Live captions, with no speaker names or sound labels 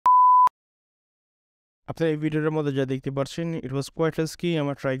আপনারা এই ভিডিওটার মধ্যে যা দেখতে পাচ্ছেন, it was quite risky.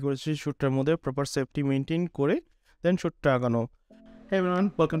 আমরা ট্রাই করেছি শ্যুটটার মধ্যে প্রপার সেফটি মেনটেন করে দেন শ্যুটটা আগানো। Hey everyone,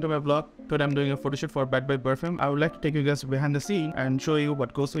 welcome to my vlog. Today I'm doing a photo shoot for Bad Boy Perfume. I would like to take you guys behind the scene and show you what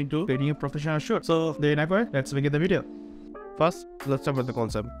goes into creating a professional shoot. So, there you go. Let's begin the video. First, let's start with the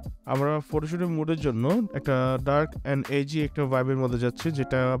concept. আমরা ফটোশুটের মুডের জন্য একটা dark and AG একটা ভাইবের মধ্যে যাচ্ছি,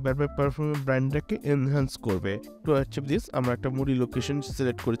 যেটা bad boy পারফিউমের ব্র্যান্ডটাকে enhance করবে। To achieve this আমরা একটা মুডি লোকেশন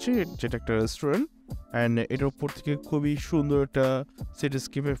সিলেক্ট করেছি, যেটা একটা রেস্টুরেন্ট, অ্যান্ড এটার উপর থেকে খুবই সুন্দর একটা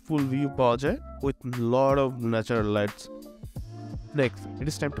সিটিস্কেপের ফুল ভিউ পাওয়া যায় with lot of natural lights. Next, it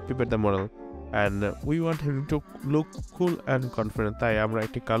is time to prepare the model, and we want him to look cool and confident. তাই আমরা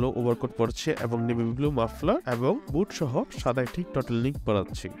একটি কালো ওভারকোট পরছি এবং নেভি ব্লু মাফলার এবং বুট সহ সাদা একটি turtleneck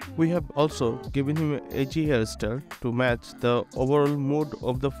পরাচ্ছি। We have also given him an edgy hairstyle to match the overall mood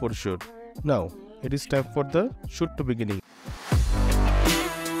of the photo shoot. Now, it is time for the shoot to begin.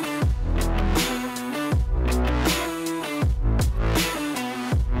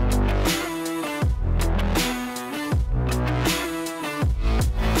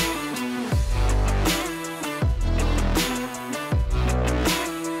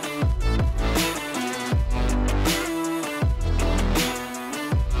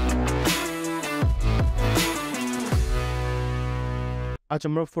 আজ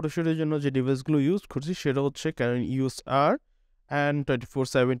আমরা ফটোশুটের জন্য যে ডিভাইসগুলো ইউজ করছি সেটা হচ্ছে Canon EOS R and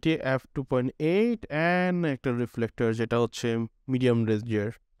 2470 f2.8 and একটা reflector যেটা হচ্ছে মিডিয়াম রেঞ্জের।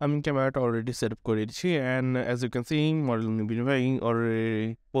 আমি ক্যামেরাটা অলরেডি সেট আপ করে দিচ্ছি, and as you can see model Nibir ভাই অলরেডি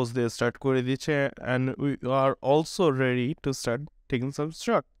পোজ দিয়ে স্টার্ট করে দিয়েছে, and we are also ready to start taking some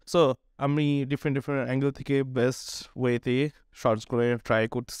shot. So আমি ডিফারেন্ট অ্যাঙ্গেল থেকে বেস্ট ওয়েতে শর্টস করে ট্রাই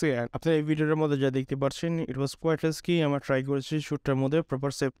করতেছি। আপনারা এই ভিডিওটার মধ্যে যা দেখতে পাচ্ছেন, ইট ওয়াজ কোয়াইট রিস্কি। আমরা ট্রাই করেছি শ্যুটটার মধ্যে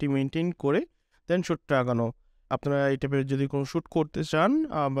প্রপার সেফটি মেনটেন করে দেন শ্যুটটা আগানো। আপনারা এই টাইপের যদি কোনো শ্যুট করতে চান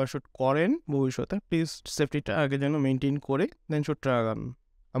বা শ্যুট করেন ভবিষ্যতে, প্লিজ সেফটিটা আগে যেন মেনটেন করে দেন শ্যুটটা আগান।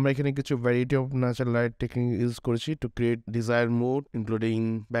 আমরা এখানে কিছু variety of natural light technique use করেছি to create desire mood, including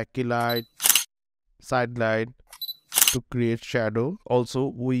ব্যাকি light, side light, to create shadow. Also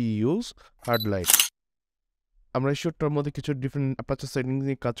we use hard light. আমরা এই শ্যুটটার মধ্যে কিছু ডিফারেন্ট অ্যাপারচার সেটিংস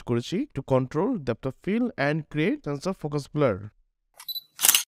নিয়ে কাজ করেছি to control depth of field and create sense of focus blur.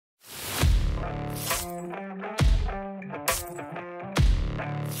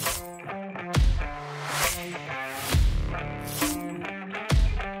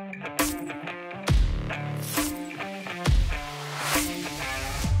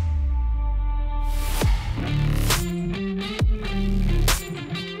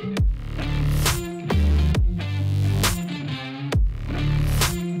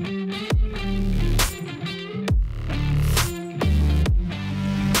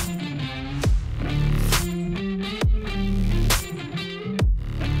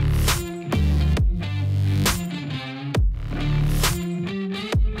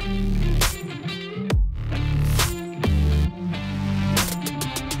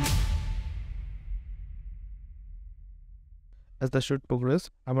 As the shoot progressed,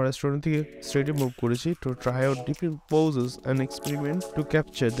 আমরা restaurant থেকে স্ট্রেটে move করেছি to try out different poses and experiment to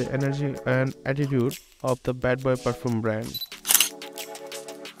capture the energy and attitude of the Bad Boy Perfume brand.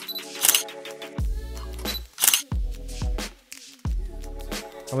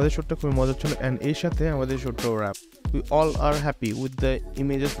 আমাদের শ্যুটটা খুবই মজার ছিল, and এর সাথে আমাদের শ্যুটটাও wrap. We all are happy with the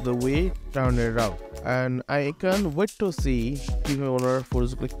images, the way turned it out, and I can't wait to see কিভাবে ওনারা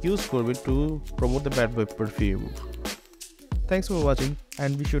ফটোসগুলো use করবে to promote the Bad Boy Perfume. Thanks for watching,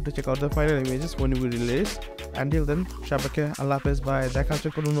 and be sure to check out the final images when we release. Until then, সবাইকে আল্লাহ হাফেজ, by. দেখা হচ্ছে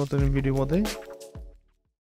কোনো নতুন ভিডিওর মধ্যে।